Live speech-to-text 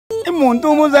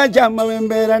Muntu muzacha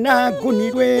mawembera na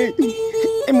kunirwe.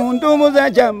 Muntu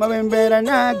muzacha mawembera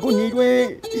na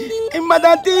kunirwe.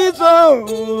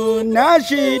 Matatizo na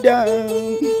shida.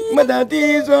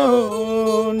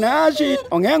 Matatizo na shida.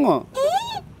 Onge'ng'o.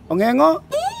 Onge'ng'o.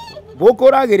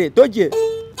 Bokoragire toje.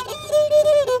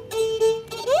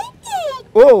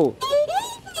 Oh.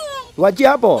 Wachi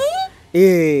hapo.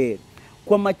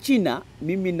 Kwa machina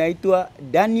mimi naitwa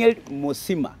Daniel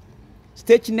Mosima.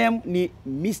 Stage name ni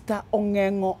Mr.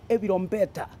 Onge'ng'o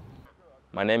Ebirombeta.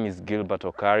 My name is Gilbert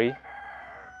Okari,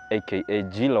 a.k.a.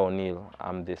 Jill O'Neill.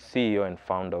 I'm the CEO and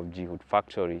founder of G Hood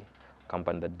Factory, a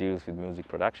company that deals with music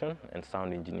production and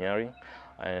sound engineering.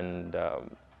 And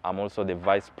I'm also the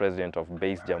vice president of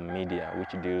Bass Jam Media,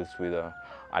 which deals with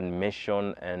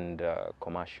animation and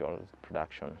commercial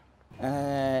production.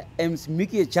 MC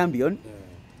Miggy champion.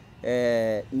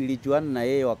 Nilijuana na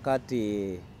yeye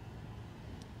wakati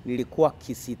nilikuwa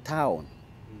Kisii Town.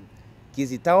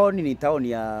 Kisii Town ni town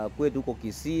ya kwetu huko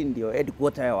Kisii, ndio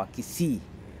headquarter ya Kisii.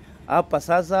 Hapa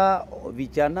sasa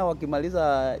vijana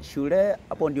wakimaliza shule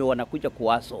hapo ndio wanakuja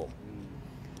kuwaso.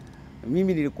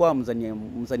 Mimi nilikuwa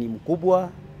msanii mkubwa,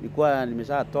 nilikuwa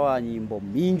nimeshatoa nyimbo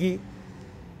mingi.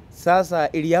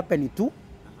 Sasa ili happen tu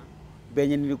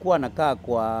benye nilikuwa nakaa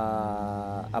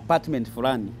kwa apartment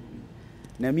fulani.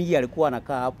 Na Miggy alikuwa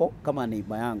anakaa hapo kama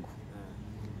neighbor yangu.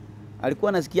 Alikuwa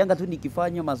anasikianga tu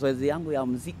nikifanya mazoezi yangu ya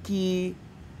muziki.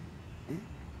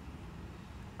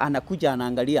 Anakuja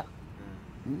anaangalia.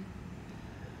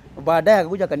 Baadaye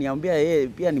akakuja akaniambia yeye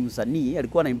pia ni msanii,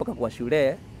 alikuwa anaimba kwa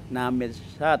shule na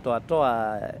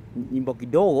ameshatoa nyimbo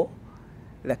kidogo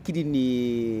lakini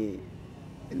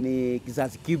ni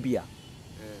kizazi kipya.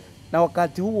 Na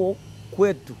wakati huo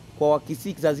kwetu kwa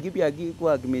Wakisii kizazi kipya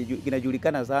hakikuwa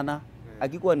kinajulikana sana,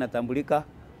 hakikuwa inatambulika.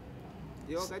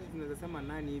 Hiyo wakati tunaweza sema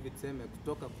nani hivi tuseme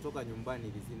kutoka nyumbani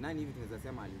hivi, nani hivi tunaweza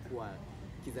sema alikuwa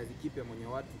kizazi kipya mwenye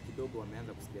watu kidogo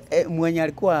wameanza kusikia? Mwenye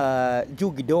alikuwa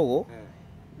juu kidogo.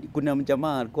 Kuna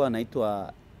mjamaa alikuwa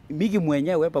anaitwa Miggy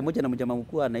mwenyewe pamoja na mjamaa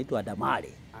mkuu anaitwa Adamare.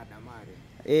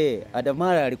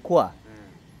 Adamare alikuwa.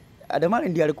 Adamare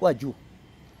ndiye alikuwa juu.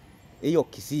 Hiyo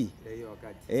Kisii. Hiyo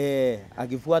wakati.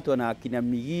 Akifuatwa na akina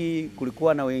Miggy,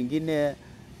 kulikuwa na wengine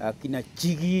akina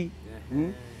Chigi.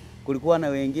 Kulikuwa na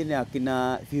wengine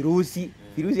akina Virusi.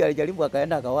 Virusi alijaribu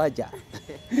akaenda akawacha.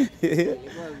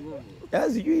 Ilikuwa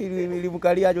ngumu. Sijui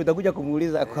nilimkalia aje, utakuja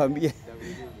kumuuliza akwambie.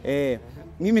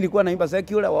 Mimi nilikuwa naimba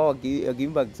secular, wao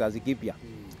wakiimba kizazi kipya.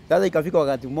 Sasa ikafika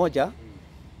wakati mmoja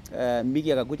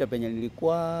Miggy akakuja penye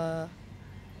nilikuwa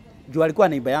juu alikuwa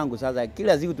naiba yangu. Sasa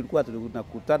kila siku tulikuwa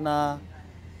tunakutana,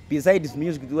 besides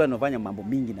music tulikuwa tunafanya mambo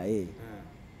mingi na yeye.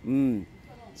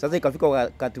 Sasa ikafika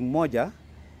wakati mmoja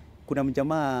kuna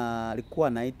mjamaa alikuwa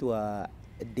anaitwa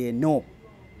Deno.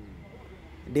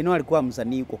 Deno alikuwa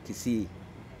msanii huko Kisii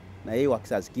na yeye wa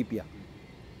kizazi kipya.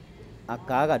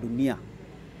 Akaaga dunia.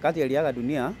 Kati aliaga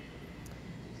dunia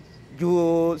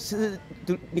juu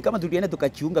ni kama tulienda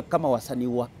tukajiunga kama wasanii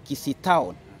wa Kisii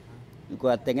Town.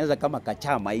 Tukatengeneza kama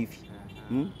kachama hivi.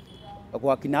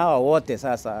 Kwa kina hawa wote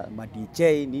sasa ma DJ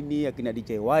nini akina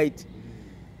DJ White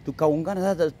tukaungana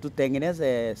sasa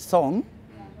tutengeneze song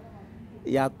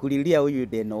ya kulilia huyu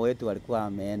Deno wetu alikuwa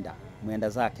ameenda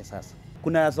zake. Sasa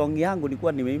kuna song yangu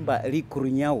nilikuwa nimeimba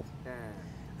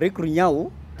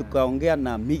Rikunyau. Tukaongea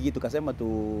na Miggy tukasema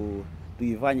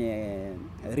tuifanye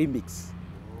remix.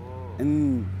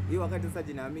 Hiyo wakati sasa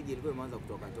jina Miggy ilikuwa imeanza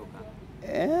kutoka.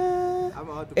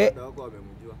 Ama watu bado wako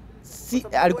wamemjua. Si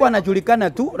alikuwa anajulikana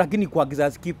tu lakini kwa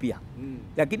kizazi kipya.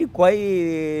 Lakini kwa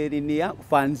hii nini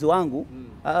fans wangu,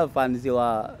 fans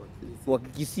wa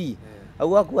Kisii,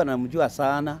 hawakuwa wanamjua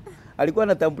sana. Alikuwa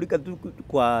anatambulika tu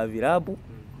kwa virabu.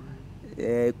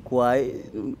 Kwa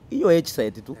hiyo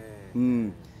H-side tu.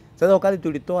 Sasa wakati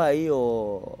tulitoa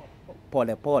hiyo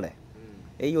pole.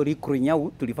 Hiyo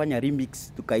Rikunyau tulifanya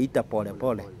remix tukaita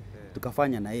pole.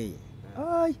 Tukafanya na yeye.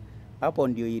 Hapo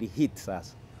ndio ili hit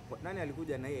sasa. Nani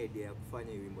alikuja na hiyo idea ya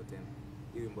kufanya hiyo wimbo tena?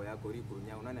 Hiyo wimbo yako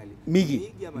Rikunyau nani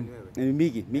Miggy ama ni wewe?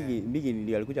 Miggy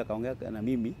ndiye alikuja kaongea na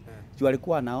mimi. Juu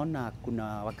alikuwa anaona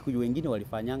kuna Wakikuyu wengine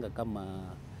walifanyanga kama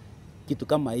kitu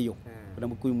kama hiyo. Kuna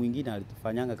Mkikuyu mwingine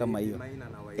alitufanyanga kama hiyo.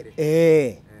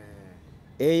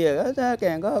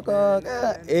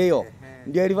 Hiyo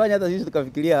ndio alifanya hata sisi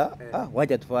tukafikiria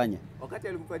wacha tufanye. Wakati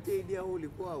alikupatia idea huu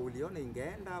uliona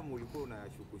ingeenda ama ulikuwa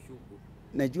unashuku?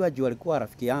 Najua juu alikuwa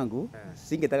rafiki yangu,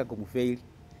 singetaka kumfail.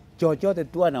 Chochote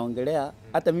tu anaongelea,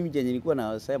 hata mimi jenye nilikuwa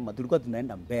nasema tulikuwa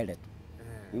tunaenda mbele tu.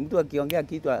 Mtu akiongea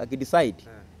kitu akidecide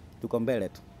tuko mbele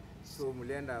tu. So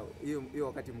mlienda hiyo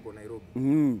wakati mko Nairobi.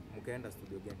 Mkaenda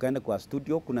studio gani? Tukaenda kwa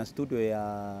studio, kuna studio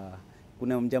ya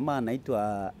kuna mjamaa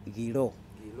anaitwa Gilo.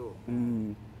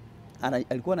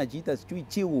 alikuwa anajiita sijui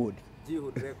G-Wood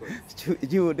Records.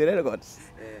 G-Wood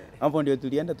Records. Hapo ndio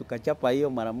tulienda tukachapa hiyo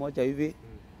mara moja hivi.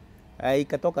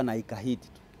 Ikatoka na ikahiti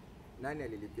tu. Nani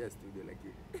alilipia studio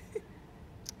lakini?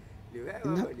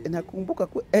 Nakumbuka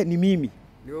ni mimi.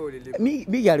 Ni wewe ulilipia.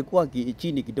 Miggy alikuwa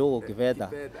chini kidogo kifedha.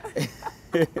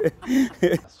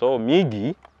 So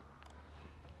Miggy,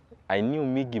 I knew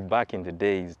Miggy back in the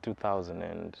days 2000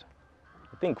 and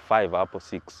I think 5 hapo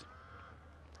 6.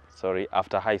 Sorry,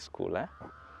 after high school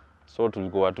So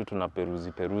tulikuwa tu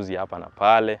tunaperuzi hapa na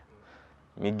pale.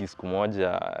 Miggy siku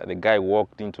moja, the guy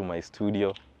walked into my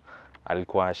studio.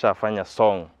 Alikuwa ashafanya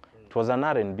song. It was an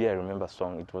R&B, I remember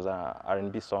song. It was an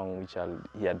R&B song which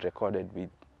he had recorded with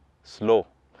Slow.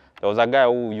 There was a guy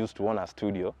who used to own a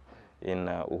studio in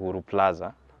Uhuru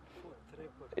Plaza.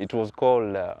 It was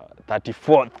called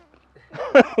 34th.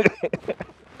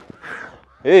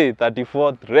 Hey,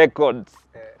 34th Records.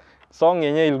 Song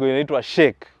yenye ilikuwa inaitwa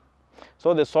Shake.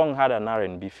 So the song had an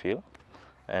R&B feel,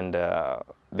 and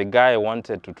the guy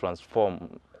wanted to transform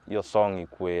your song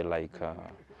ikue like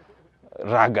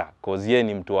raga, cause yeye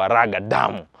ni mtu wa raga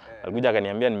damu. Alikuja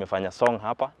akaniambia nimefanya song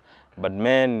hapa, but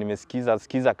man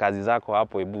nimesikiza kazi zako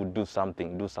hapo, hebu do something,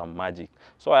 do some magic.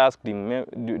 So I asked him,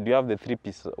 do you have the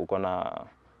 3-piece? Uko na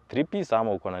 3-piece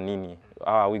ama uko na nini?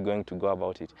 How are we going to go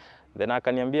about it? Then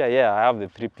akaniambia, yeah, I have the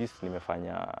 3-piece,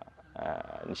 nimefanya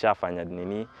nishafanya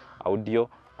nini audio,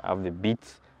 I have the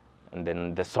beats and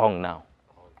then the song now.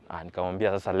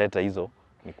 Nikamwambia sasa leta hizo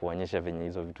nikuonyesha venye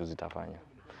hizo vitu zitafanya.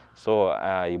 So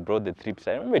he brought the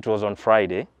 3-piece. I remember it was on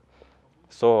Friday.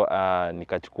 So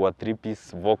nikachukua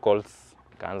 3-piece vocals,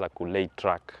 nikaanza kulay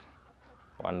track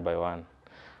one by one.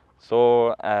 So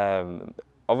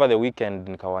over the weekend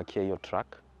nikawakia hiyo track,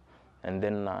 and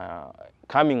then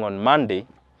coming on Monday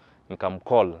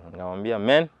nikamcall, nikamwambia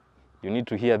man, you need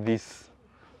to hear this.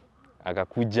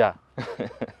 Akakuja.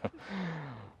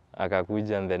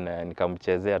 Akakuja and then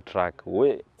nikamchezea track.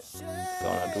 We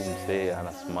kaona tu msee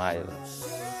ana smile.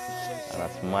 Ana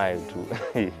smile too.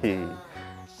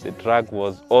 The track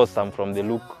was awesome from the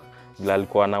look.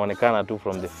 Alikuwa anaonekana tu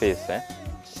from the face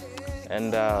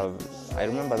And I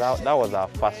remember that was our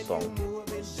first song.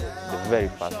 The very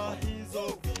first song.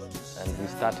 And we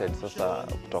started sasa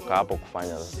kutoka hapo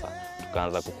kufanya sasa.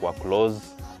 Tukaanza kukua close.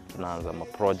 Tunaanza ma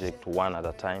project one at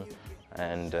a time.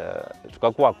 And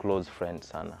tukakuwa close friends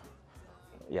sana.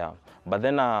 Yeah. But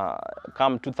then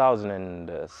come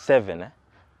 2007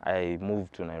 I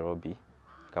moved to Nairobi.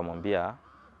 Kamwambia,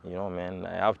 you know man,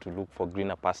 I have to look for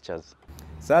greener pastures.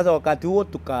 Sasa wakati huo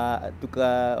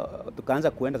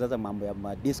tukaanza kuenda sasa mambo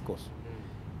ya discos.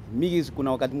 Miggy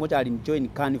kuna wakati mmoja alinjoin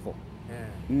Carnival.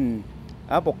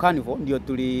 Hapo Carnival ndio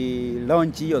tuli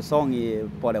launch hiyo song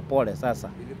pole pole sasa.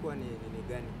 Ilikuwa ni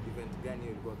gani? Event gani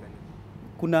ilikuwa gani?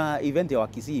 Kuna event ya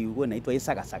Wakisii ilikuwa inaitwa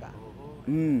Saga Saga.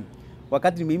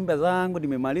 Wakati nimeimba zangu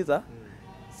nimemaliza,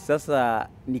 sasa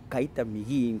nikaita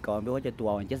Miggy nikamwambia wacha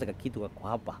tuwaonyeshe kitu kwa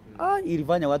hapa.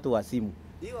 Ilifanya watu wa simu.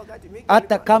 Hii wakati Miggy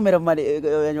hata cameraman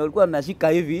wenye walikuwa wanashika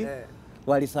hivi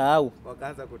walisahau,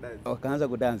 wakaanza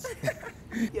kudance.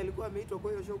 Miggy alikuwa ameitwa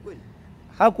kwa hiyo show kweli?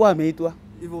 Hakuwa ameitwa.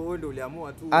 Hivyo wewe ndio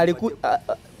uliamua tu?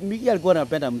 Miggy alikuwa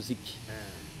anapenda muziki.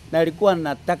 Na alikuwa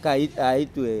anataka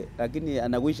aitwe, lakini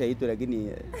anawisha aitwe,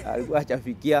 lakini alikuwa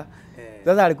hajafikia.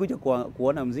 Sasa alikuja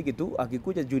kuona muziki tu,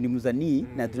 akikuja juu ni msanii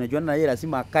na tunajuana na yeye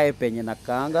lazima akae penye na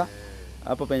kaanga.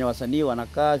 Hapo penye wasanii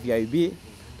wanakaa VIP,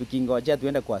 tukingojea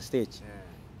tuende kwa stage.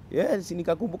 Yes,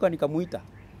 nikakumbuka nikamuita.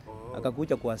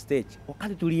 Akakuja kwa stage.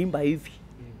 Wakati tuliimba hivi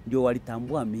ndio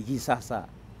walitambua Miggy sasa.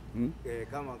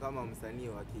 Kama msanii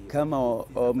wa kama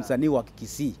msanii wa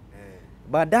Kisii.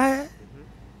 Baadaye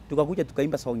tukakuja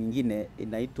tukaimba song nyingine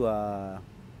inaitwa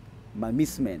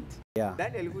Mamisment.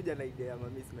 Nani alikuja na idea ya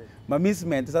Mamisment?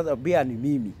 Mamisment sasa pia ni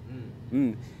mimi.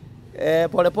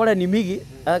 Pole pole ni Miggy,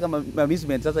 kama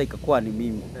Mamisment sasa ikakuwa ni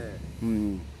mimi.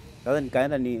 Sasa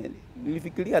nikaenda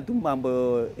nilifikiria tu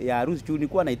mambo ya harusi tu,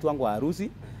 nilikuwa naitwangwa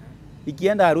harusi.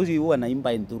 Ikienda harusi huwa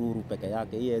naimba entururu peke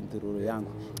yake, hiyo entururu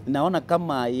yangu. Naona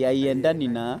kama haiendani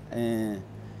na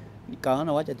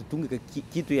nikaona wacha tutunge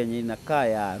kitu yenye inakaa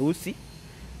ya harusi.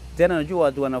 Tena najua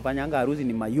watu wanafanyanga harusi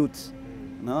ni mayouth.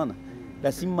 Naona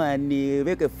lazima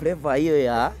niweke flavor hiyo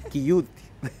ya kiyouth.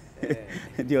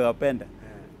 Ndio napenda.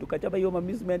 Tukachapa hiyo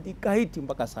Mamisment ikahiti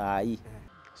mpaka saa hii.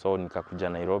 So nikakuja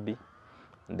Nairobi.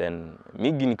 Then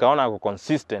Miggy nikaona ako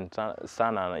consistent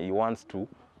sana, he wants to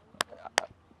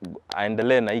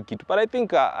aendelee na hii kitu. But I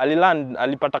think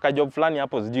alipata ka job fulani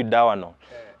hapo sijui Dawanol.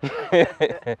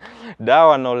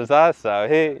 Dawanol sasa,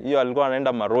 hiyo alikuwa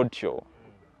anaenda ma road show.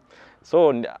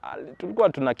 So tulikuwa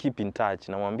tuna keep in touch,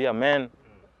 namwambia man,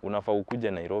 unafaa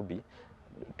ukuje Nairobi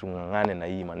tungangane na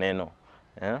hii maneno.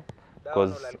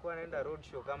 Because alikuwa anaenda road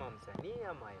show kama msanii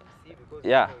ama MC because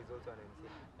yeah, Onge'ng'o is also an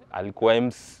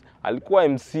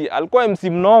MC. alikuwa MC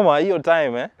mnoma hiyo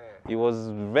time He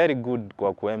was very good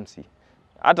kwa ku MC.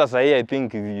 Hata sasa I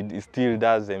think he still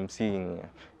does MCing.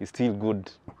 He's still good.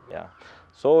 Yeah.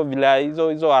 So vile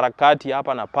hizo harakati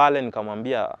hapa na pale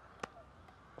nikamwambia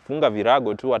funga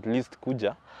virago tu at least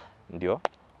kuja ndio.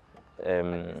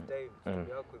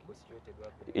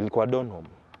 Ilikuwa Donholm.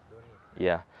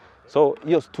 Yeah. So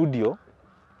hiyo studio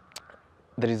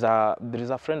there is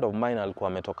a friend of mine alikuwa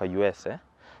ametoka US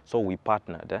so we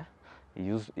partnered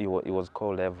he was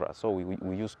called Evra, so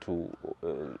we used to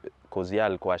cause yeye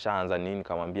alikuwa shaanza nini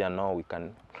kamwambia no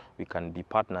we can be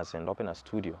partners and open a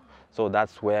studio. So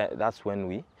that's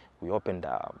when we opened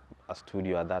a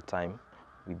studio at that time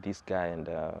with this guy and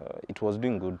it was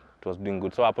doing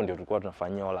good. So hapo ndio tulikuwa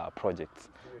tunafanyia all our projects.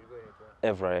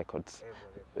 Evra Records.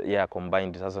 Yeah,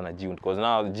 combined sasa na G-Wood because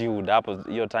now G-Wood hapo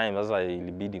hiyo time sasa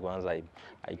ilibidi kwanza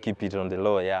I keep it on the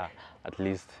low, yeah, at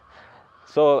least.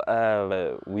 So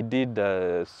we did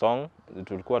a song,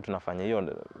 tulikuwa tunafanya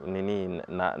hiyo nini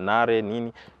nare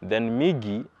nini, then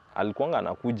Miggy alikuwa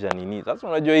anakuja nini. Sasa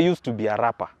unajua he used to be a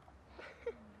rapper.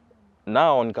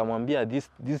 Now nikamwambia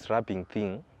this rapping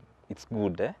thing it's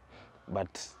good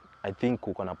but I think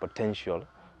uko na potential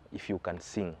if you can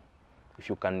sing. If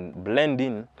you can blend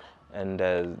in and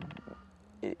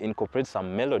incorporate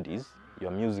some melodies,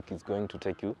 your music is going to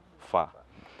take you far.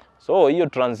 So hiyo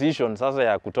transition sasa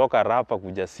ya kutoka rapper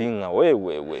kuja singer,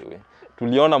 we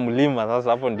tuliona mlima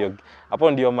sasa,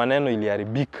 hapo ndio maneno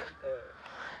iliharibika.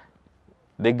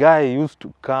 The guy used to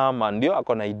come and ndio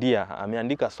akona idea,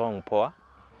 ameandika song poa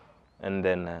and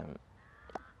then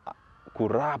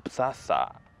kurap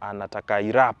sasa anataka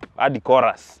irap hadi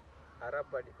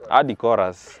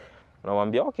chorus.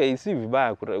 Unamwambia okay, si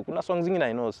vibaya, kuna songs zingine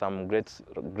I know some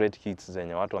great hits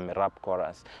zenye watu wamerap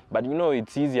chorus, but you know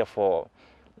it's easier for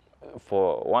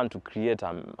one to create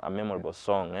a memorable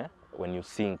song when you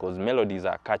sing because melodies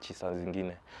are catchy saa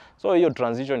zingine. So hiyo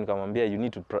transition nikamwambia you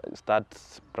need to start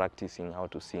practicing how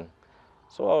to sing.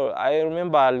 So I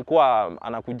remember alikuwa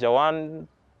anakuja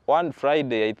one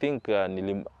Friday I think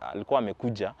alikuwa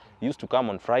amekuja. He used to come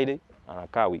on Friday,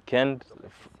 anakaa weekend,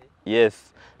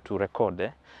 yes, to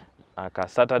record aka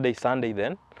Saturday Sunday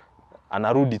then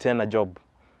anarudi tena job.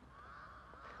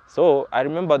 So I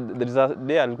remember there is a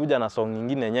day alikuja na song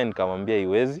nyingine yenyewe nikamwambia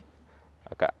iwezi,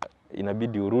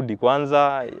 inabidi urudi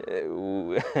kwanza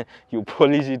you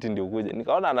polish it ndio ukuje.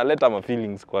 Nikaona analeta ma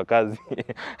feelings kwa kazi.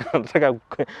 Anataka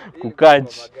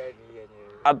kukatch.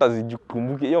 Hata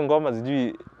sijukumbuki hiyo ngoma,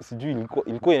 sijui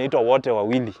ilikuwa inaitwa wote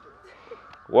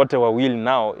wawili.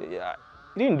 Now I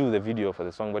didn't do the video for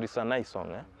the song but it's a nice song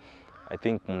I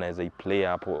think mnaweza play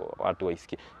hapo watu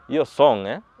waisikie hiyo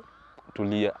song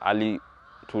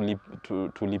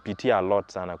tulipitia a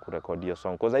lot sana kurekodi hiyo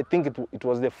song because I think it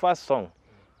was the first song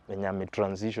when I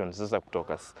transition sasa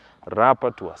kutoka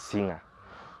rapper to a singer.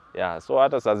 Yeah, so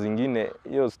hata saa zingine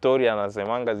hiyo story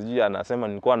anasemanga anasema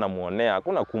nilikuwa namuonea.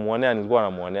 Hakuna kumuonea, nilikuwa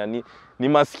namuonea. Ni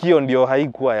masikio ndio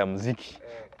haikuwa ya muziki.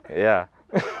 Yeah.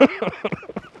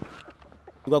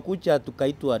 Tukakuja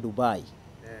tukaitwa Dubai.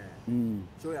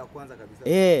 Show ya kwanza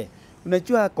kabisa.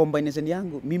 Unajua combination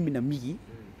yangu mimi na Miggy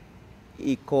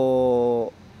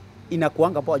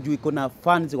inakuanga poa juu iko na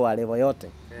fans wa level yote.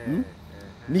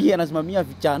 Miggy anasimamia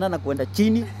vijana na kwenda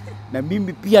chini na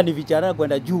mimi pia ni vijana na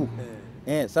kwenda juu.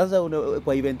 Sasa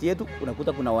kwa event yetu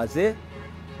unakuta kuna wazee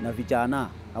na vijana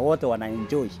na wote wana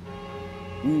enjoy.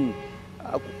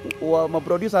 Ma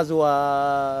producers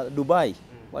wa Dubai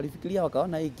walifikiria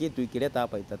wakaona hii kitu ikileta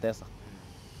hapa itatesa.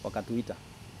 Wakatuita.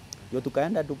 Ndio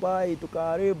tukaenda Dubai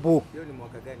tukaribu. Hiyo ni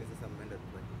mwaka gani sasa mmeenda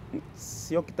Dubai?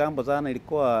 Sio kitambo sana,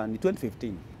 ilikuwa ni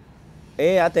 2015.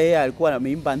 Hata yeye alikuwa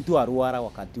ameimba Ntu Aruara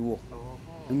wakati huo.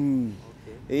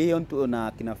 Okay. Hiyo Ntu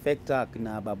na kina Factor,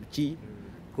 kina Babuchi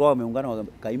kwa wameungana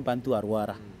wakaimba Ntu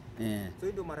Aruara. So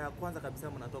ndio mara ya kwanza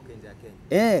kabisa mnatoka nje ya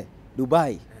Kenya?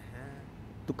 Dubai.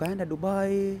 Tukaenda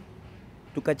Dubai,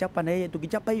 tukachapa na yeye,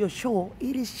 tukichapa hiyo show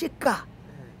ilishika.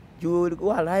 Juu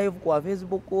ilikuwa live kwa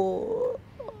Facebook,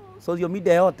 social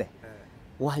media yote.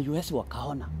 Wa US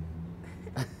wakaona.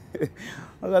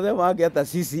 Wakasema hata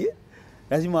sisi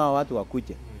lazima watu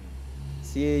wakuje.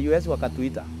 Si US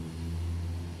wakatuita.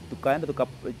 Tukaenda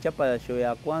tukachapa show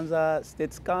ya kwanza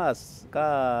states ka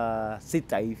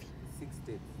 6 hivi. 6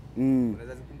 states.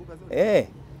 Unaweza zikumbuka zote?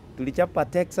 Tulichapa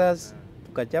Texas,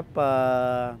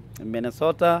 tukachapa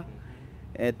Minnesota,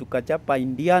 tukachapa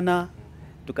Indiana,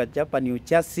 tukachapa New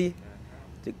Jersey,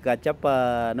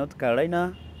 tukachapa North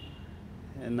Carolina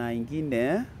na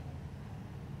ingine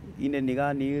ni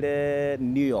gani ile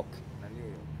New York. Na New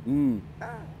York.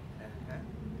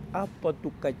 hapo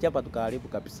tukachapa tukaharibu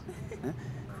kabisa.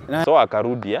 So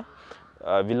akarudi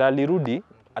vile alirudi,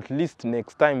 at least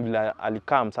next time vile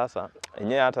alikam sasa,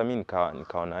 yenyewe hata mimi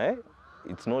nikaona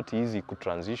it's not easy to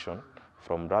transition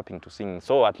from rapping to singing.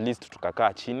 So at least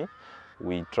tukakaa chini,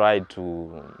 we tried to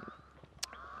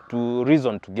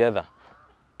reason together,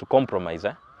 to compromise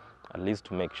at least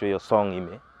to make sure your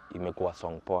song imekuwa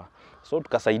song poa. So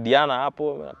tukasaidiana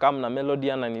hapo kama na melody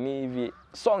na nini hivi,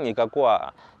 song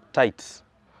ikakuwa tight.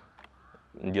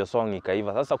 Ndio song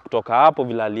ikaiva. Sasa kutoka hapo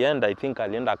vile alienda, I think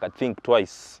alienda akathink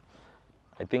twice.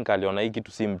 I think aliona hii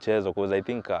kitu si mchezo, because I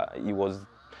think he was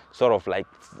sort of like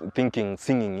thinking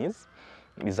singing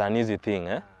is an easy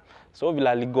thing So vile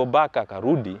aligo back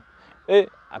akarudi,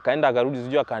 akaenda akarudi,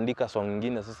 sijui akaandika song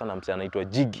nyingine sasa na msee anaitwa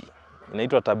Jiggy.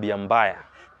 Inaitwa Tabia Mbaya.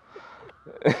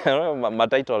 My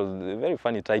titles, very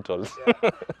funny titles.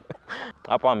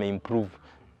 Hapa ameimprove.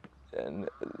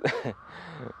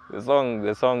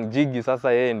 The song Jiggy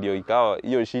sasa yeye ndio ikawa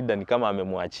hiyo shida ni kama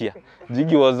amemwachia.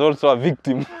 Jiggy was also a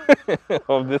victim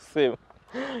of the same.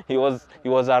 He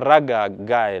was a raga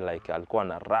guy, like alikuwa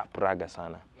na rap raga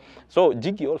sana. So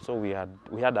Jiggy also we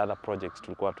had other projects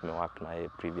tulikuwa tumework na yeye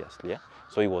previously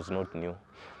so he was not new.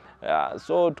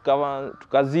 So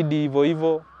tukazidi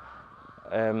hivyo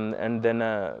and then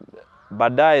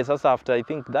baadaye sasa after I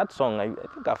think that song I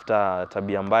think after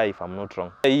Tabia Mbaya, if I'm not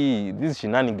wrong, these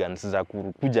shenanigans za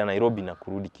kuja Nairobi na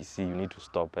kurudi Kisii, you need to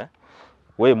stop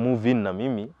we move in na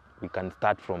mimi, we can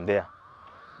start from there.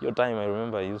 Your time I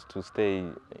remember I used to stay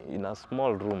in a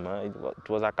small room it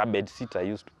was like a bed sheet I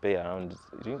used to pay around,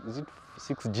 is it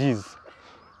 6 G's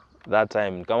that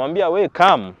time. Nikamwambia we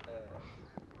come,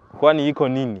 kwani iko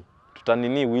nini,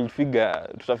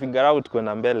 tutafigure out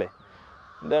kwenda mbele.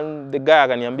 Then the guy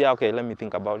akaniambia okay, let me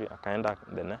think about it. Akaenda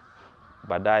then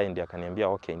baadaye ndio akaniambia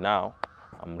okay, now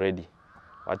I'm ready,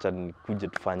 wacha nikuje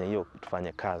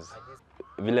tufanye kazi.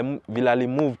 Vile ali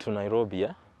move to Nairobi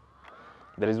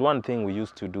there is one thing we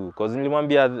used to do, because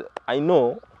nilimwambia I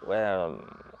know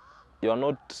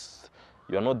you're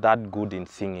not that good in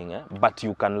singing but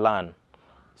you can learn.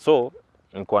 So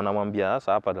nilikuwa namwambia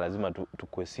sasa hapa lazima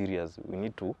tukue serious, we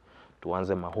need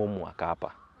tuanze homework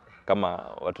hapa kama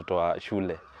watoto wa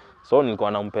shule. So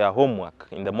nilikuwa nampea homework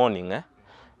in the morning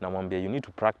namwambia you need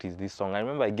to practice this song. I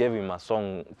remember I gave him a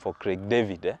song for Craig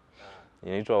David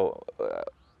you need to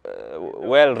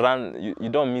well run, you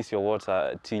don't miss your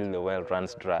water till the well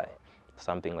runs dry,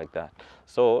 something like that.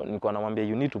 So nilikuwa namwambia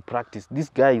you need to practice,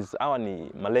 these guys hawa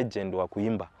ni legend wa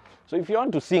kuimba, so if you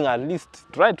want to sing at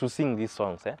least try to sing these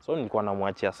songs So nilikuwa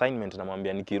namwachia assignment,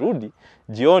 namwambia nikirudi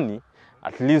jioni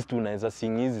at least unaweza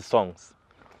sing hizi songs.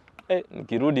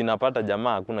 Nikirudi napata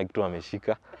jamaa hakuna kitu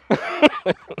ameshika.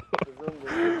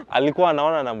 Alikuwa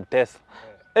anaona na mtesa.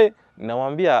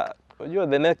 Namwambia unajua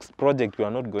the next project we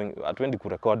are not going atwendi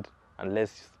kurecord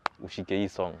unless ushike hii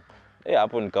song.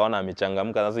 Hapo nikaona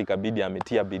amechangamka, sasa ikabidi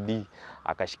ametia bidii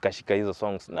akashika hizo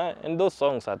songs. And those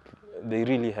songs they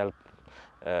really help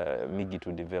Miggy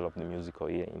to develop the musical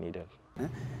ear he needed.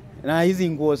 Na hizi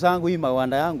nguo zangu, hii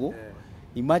mawanda yangu,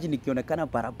 imagine ikionekana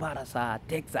barabara saa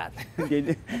Texas.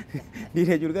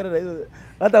 Nilijulikana na hizo.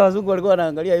 Hata wazungu walikuwa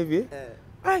wanaangalia hivi.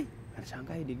 Ai,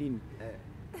 anashangaa hii nini?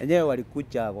 Wenyewe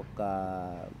walikuja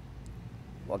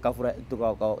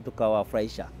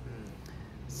tukawafurahisha.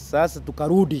 Sasa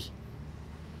tukarudi.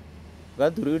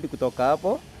 Turudi kutoka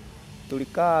hapo.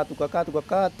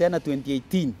 Tukakaa tena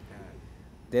 2018.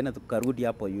 Tena tukarudi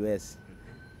hapo US.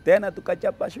 Tena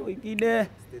tukachapa show ingine.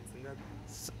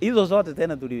 Hizo zote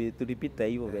tena tulipita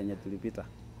hivyo venye tulipita.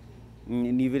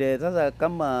 Ni vile sasa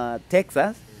kama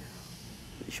Texas,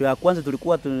 show ya kwanza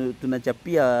tulikuwa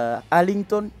tunachapia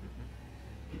Arlington.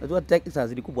 Najua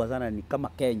Texas ni kubwa sana, ni kama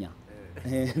Kenya.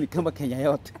 Ni kama Kenya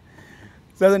yote.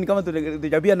 Sasa ni kama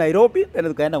tulichapia Nairobi, tena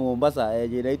tukaenda Mombasa,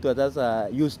 inaitwa sasa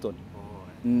Houston.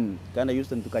 Kaenda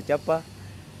Houston tukachapa,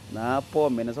 na hapo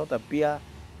Minnesota pia.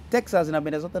 Texas na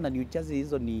Minnesota na New Jersey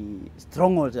hizo ni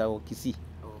strongholds ya Kisii.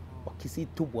 Kisii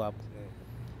tupo hapo.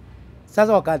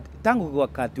 Sasa tangu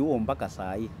wakati huo mpaka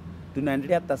saa hii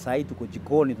tunaendelea, hata saa hii tuko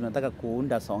jikoni tunataka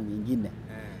kuunda song nyingine.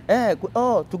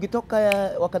 Tukitoka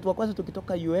wakati wa kwanza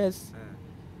tukitoka US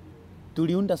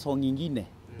tuliunda song nyingine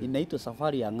inaitwa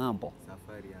Safari ya Ng'ambo.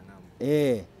 Sasa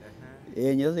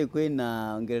iko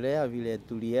inaongelea vile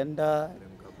tulienda,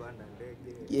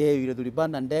 vile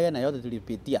tulipanda ndege na yote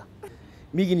tulipitia.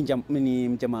 Miggy ni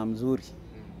mjamaa mzuri.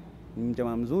 Ni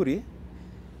mjamaa mzuri.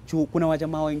 Kuna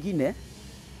wajamaa wengine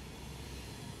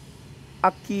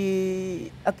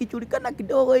akijulikana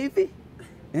kidogo hivi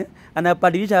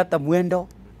anabadilisha hata mwendo,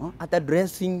 hata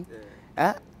dressing,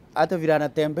 hata vile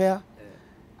anatembea,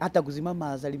 hata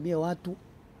kusimama asalimie watu,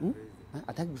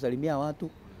 hataki kusalimia watu.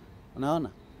 Unaona?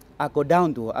 Ako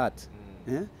down to earth.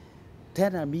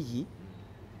 Tena Miggy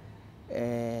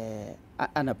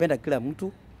anapenda kila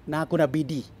mtu na akona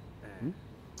bidii.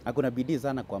 Akona bidii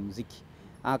sana kwa muziki.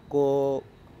 Ako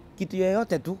kitu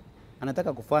yoyote tu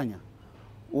anataka kufanya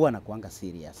huwa anakuanga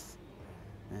serious.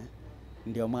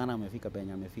 Ndio maana amefika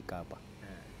penye amefika hapa.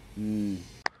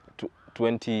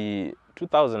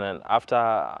 2000 and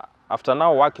after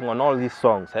now working on all these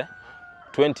songs,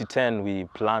 2010 we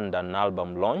planned an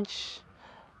album launch.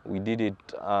 We did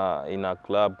it in a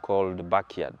club called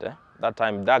Backyard. That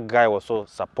time, that guy was so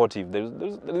supportive. There's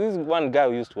this one guy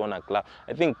who used to own a club.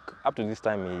 I think up to this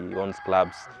time he owns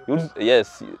clubs.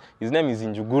 Yes, his name is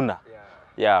Njuguna.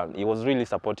 Yeah, he was really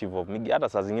supportive of Miggy. Hata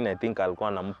saa zingine I think alikuwa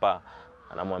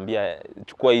anamwambia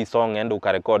chukua hii song enda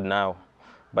ukarecord nao.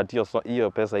 But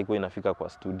hiyo pesa iko inafika kwa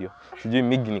studio. Sijui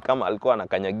Miggy ni kama alikuwa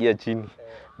anakanyagia chini.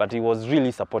 But he was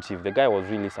really supportive. The guy was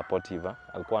really supportive.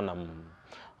 Alikuwa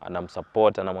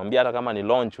anamsupport, anamwambia hata kama ni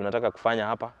launch unataka kufanya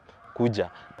hapa, kuja.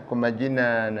 Kwa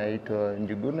majina naitwa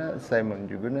Njuguna, Simon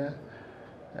Njuguna.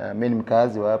 Mimi ni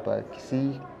mkazi wa hapa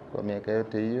Kisii kwa miaka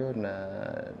yote hiyo, na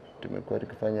tumekuwa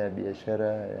tukifanya biashara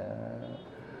ya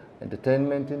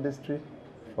entertainment industry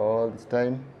for all this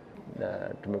time. Na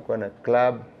tumekuwa na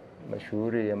club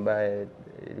mashuhuri ambaye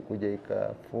ilikuja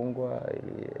ikafungwa,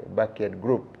 Backyard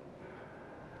Group.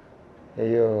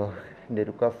 Hiyo ndio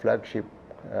ilikuwa flagship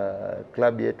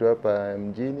club yetu hapa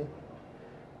mjini,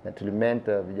 na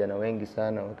tulimenta vijana wengi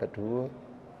sana wakati huo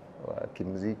wa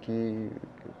kimuziki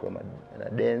na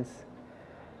dance,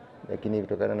 lakini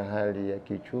kutokana na hali ya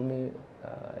kiuchumi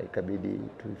ikabidi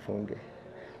tuifunge.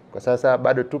 Kwa sasa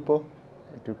bado tuko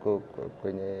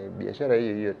kwenye biashara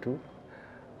hiyo tu.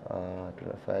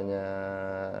 Tunafanya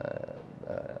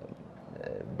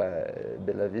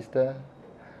Bella Vista,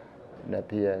 na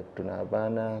pia tuna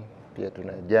Havana, pia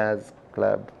tuna jazz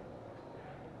club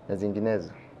na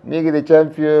zinginezo. Miggy the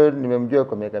Champion nimemjua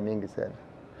kwa miaka mingi sana.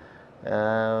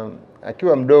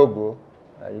 Akiwa mdogo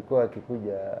alikuwa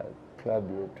akikuja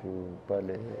club yetu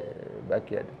pale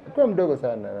Backyard. Akiwa mdogo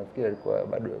sana, nafikiri alikuwa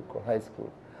bado yuko high school.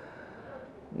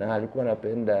 Na alikuwa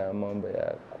anapenda mambo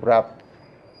ya kurap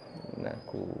na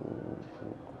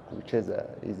kucheza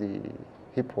hizi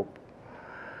hip hop.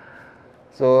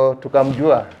 So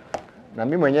tukamjua, na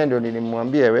mimi mwenyewe ndio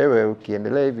nilimwambia, wewe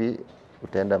ukiendelea hivi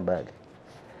utaenda mbali.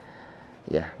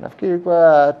 Yeah, nafikiri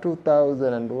kwa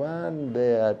 2001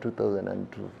 there 2002.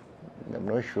 I'm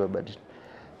not sure, but he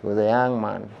was a young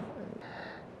man.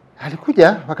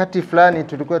 Alikuja wakati fulani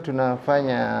tulikuwa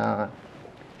tunafanya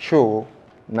show,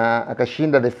 na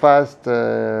akashinda the first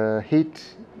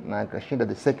hit, na akashinda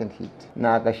the second hit,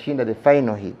 na akashinda the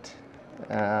final hit.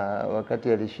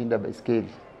 Wakati alishinda baiskeli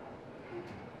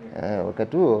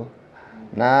wakati huo,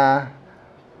 na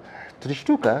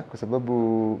tulishtuka kwa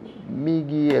sababu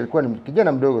Miggy alikuwa ni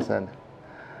kijana mdogo sana,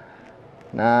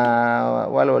 na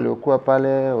wale waliokuwa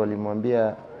pale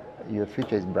walimwambia your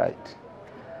future is bright.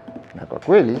 Na kwa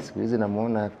kweli siku hizi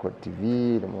namuona kwa TV,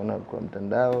 namuona kwa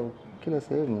mtandao, kila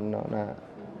sehemu naona,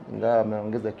 ingawa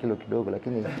ameongeza kilo kidogo,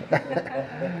 lakini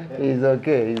he's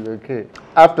okay.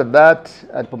 After that,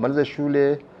 alipomaliza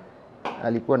shule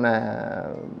alikuwa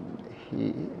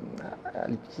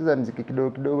alicheza muziki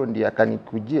kidogo ndiye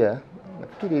akanikujia.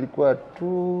 Nafikiri ilikuwa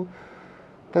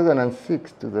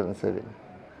 2006-2007.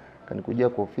 Akanikujia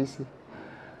kwa ofisi,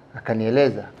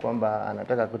 akanieleza kwamba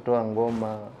anataka kutoa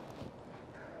ngoma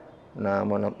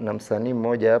na msanii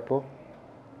mmoja hapo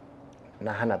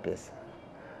na hana pesa.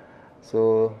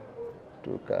 So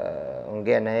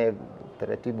tukaongea naye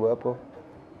taratibu hapo,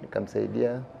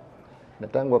 nikamsaidia. Na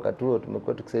tangu wakati huo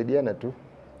tumekuwa tukisaidiana tu.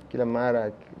 Kila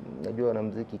mara najua na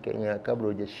muziki Kenya kabla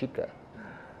hujashika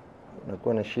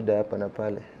unakuwa na shida hapa na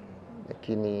pale,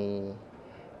 lakini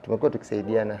tumekuwa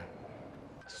tukisaidiana.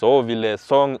 So vile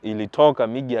song ilitoka,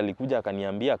 Miggy alikuja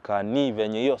akaniambia kani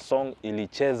venye hiyo song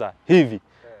ilicheza hivi,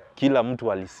 kila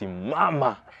mtu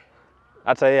alisimama.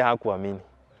 Hata yeye hakuamini.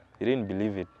 He didn't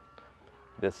believe it.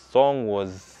 The song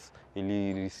was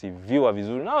ilireceived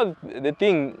vizuri. Now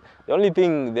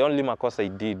the only makosa he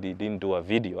didn't do a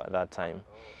video at that time.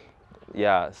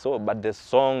 Yeah, so but the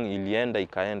song ilienda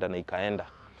ikaenda.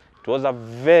 It was a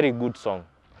very good song.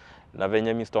 Na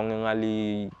venye Mr. Onge'ng'o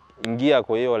aliingia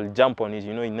kwa hiyo, jump on it,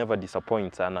 he never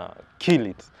disappoints, ana kill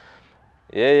it.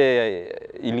 Yeah,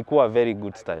 ilikuwa very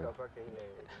good style.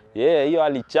 Yeah, hiyo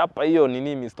alichapa hiyo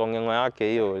Mr. Onge'ng'o yake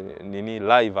hiyo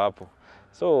live hapo.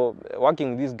 So working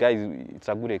with these guys, it's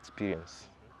a good experience.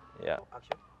 Yeah.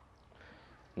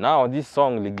 Now this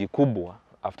song Ligi Kubwa,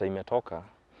 after imetoka,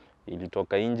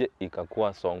 ilitoka nje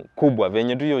ikakuwa song kubwa.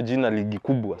 Venye tu hiyo jina Ligi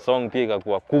Kubwa, song pia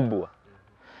ikakuwa kubwa.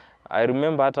 I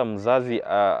remember hata mzazi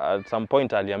at some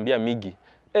point aliambia Miggy,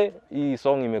 hii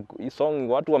song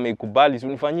watu wameikubali, si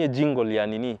unifanyie jingle ya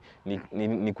nini,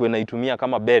 nikuwe naitumia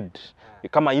kama bed,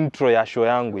 kama intro ya show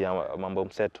yangu ya mambo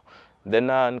mseto.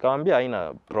 Then nikamwambia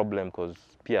haina problem cause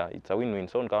pia it's a win-win.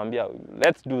 So nikamwambia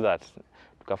let's do that.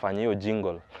 Tukafanya hiyo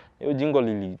jingle. Hiyo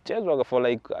jingle ilichezwa for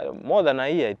like more than a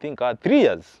year, I think 3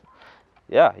 years.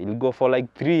 Yeah, it'll go for like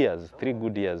 3 years, 3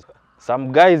 good years. Some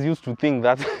guys used to think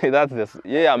that's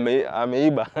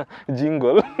ameiba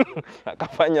jingle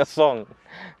akafanya song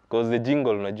because the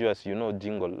jingle unajua, you know,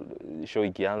 jingle show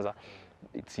ikianza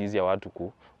it's easier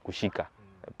watu kushika,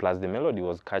 plus the melody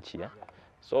was catchy, yeah?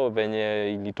 So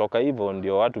venye ilitoka hivyo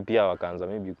ndio watu pia wakaanza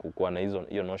maybe kukuwa na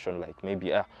hiyo notion like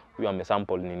maybe huyu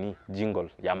amesample nini jingle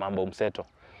ya mambo mseto.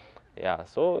 Yeah,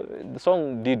 so the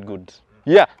song did good.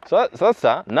 Yeah, so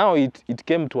sasa now it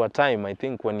came to a time I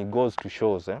think when he goes to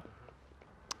shows,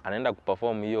 anaenda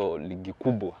kuperform hiyo ligi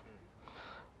kubwa.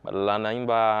 Badala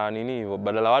anaimba nini,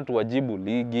 badala watu wajibu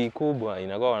ligi kubwa,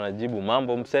 inakuwa wanajibu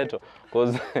mambo mseto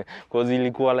cause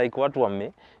ilikuwa like watu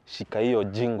wameshika hiyo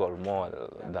jingle more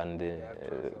than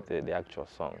the actual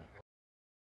song.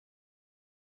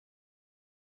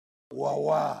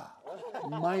 Wawa.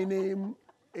 My name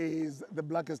is the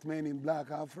blackest man in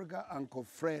Black Africa, Uncle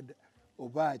Fred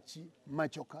Obachi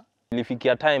Machoka.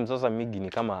 Ilifikia time sasa Miggy ni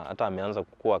kama hata ameanza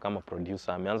kukua kama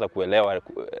producer, ameanza kuelewa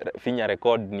finya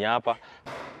record ni hapa.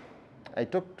 I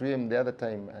talked to him the other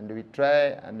time and we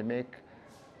try and make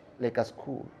like a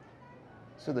school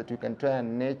so that we can try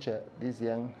and nurture these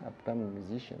young upcoming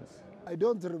musicians. I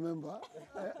don't remember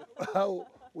how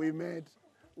we met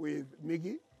with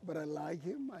Miggy, but I like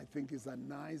him. I think he's a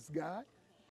nice guy.